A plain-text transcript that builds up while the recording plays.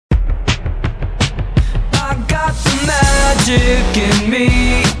magic in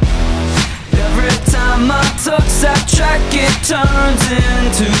me. Every time I touch that track, it turns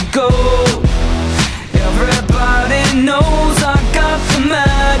into gold. Everybody knows I got the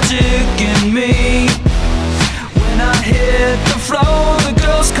magic in me. When I hit the floor, the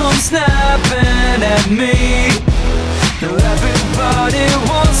girls come snapping at me. Now everybody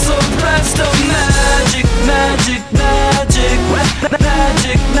wants a blast of magic, magic, magic,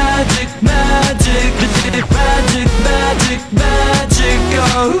 magic, magic, magic, magic, magic, magic,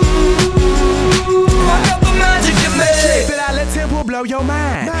 oh, I got the magic in me. That I let tempo blow your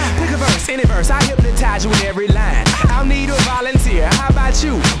mind. Pick a verse, any verse, I hypnotize you with every line. I'll need a volunteer, how about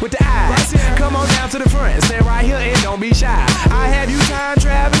you with the eyes? Come on down to the front, stand right here and don't be shy. I have you time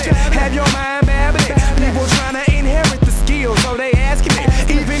traveling, have your mind babbling. People trying to inherit the skills, so they asking me.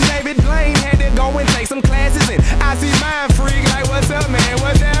 Even David Blaine had to go and take some classes, and I see mind freak like, what's up, man,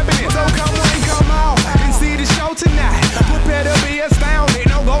 what's happening? So come on, come on, and see the show tonight. Prepare to be astounded,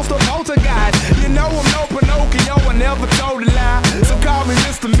 no ghost or poltergeist. You know I'm no Pinocchio, I never told a lie. So call me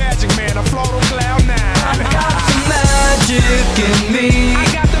Mr. Magic Man, I float on cloud nine. I got the magic in me. I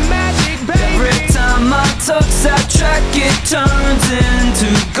got the magic, baby. Every time I touch that track, it turns into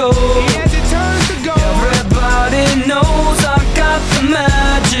gold. Yes, it turns to gold. Everybody knows I got the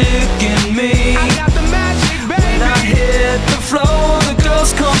magic in me. I got the magic, baby. When I hit the floor, the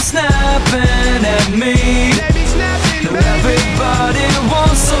girls come snapping at me. They be snapping, Now baby. everybody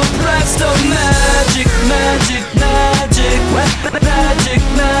wants a blast of magic, magic, magic, magic,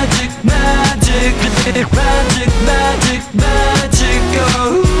 magic, magic, magic, magic, magic,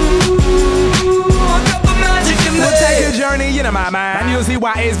 oh, I got the magic in me. We'll take a journey into my mind. You'll see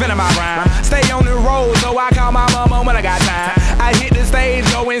why it's been in my rhyme. Stay on the road, so I call my mama when I got time. I hit the stage,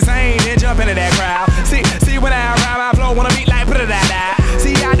 go insane, then jump into that crowd. See when I rhyme, I flow when I beat like put-a-da-da.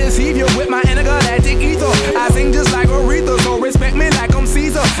 See, I deceive you with my intergalactic ether. I sing just like Aretha, so respect me like I'm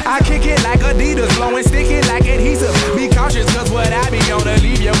Caesar. I kick it like Adidas, blowing sticky like adhesive. Be cautious, cause what I be gonna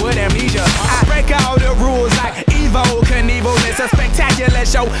leave you with amnesia. I break all the rules like Evo Knievel. It's a spectacular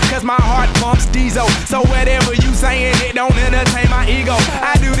show, cause my heart pumps diesel. So whatever you saying, it don't entertain my ego.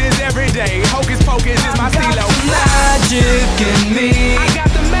 I do this every day, hocus pocus is my stilo. Magic in me. I got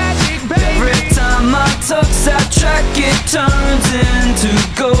the magic, baby. Every time I touch that track, it turns into